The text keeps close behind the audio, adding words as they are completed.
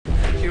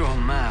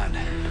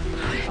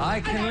I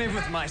can live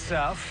with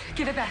myself.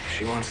 Give it back. If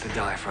she wants to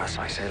die for us,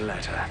 I say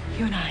let her.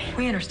 You and I,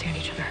 we understand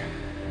each other.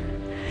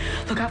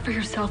 Look out for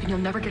yourself and you'll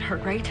never get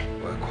hurt, right?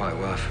 Worked quite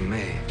well for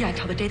me. Yeah,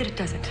 until the day that it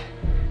doesn't.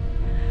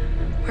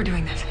 We're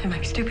doing this. It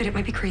might be stupid, it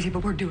might be crazy,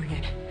 but we're doing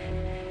it.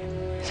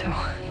 So,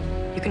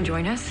 you can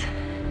join us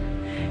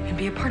and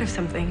be a part of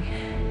something.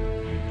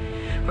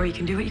 Or you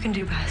can do what you can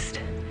do best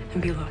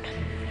and be alone.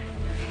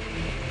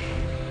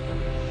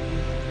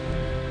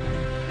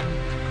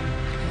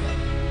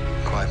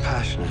 Quite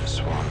passionate,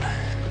 Swan.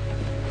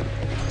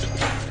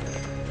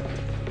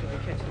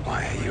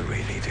 Why are you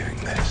really doing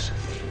this?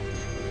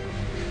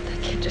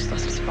 That kid just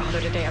lost his father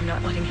today. I'm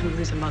not letting him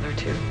lose a mother,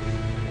 too.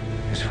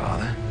 His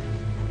father?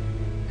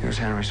 Who's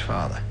Henry's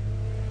father?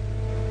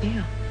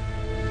 Yeah.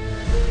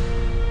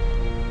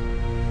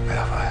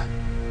 Bellfire.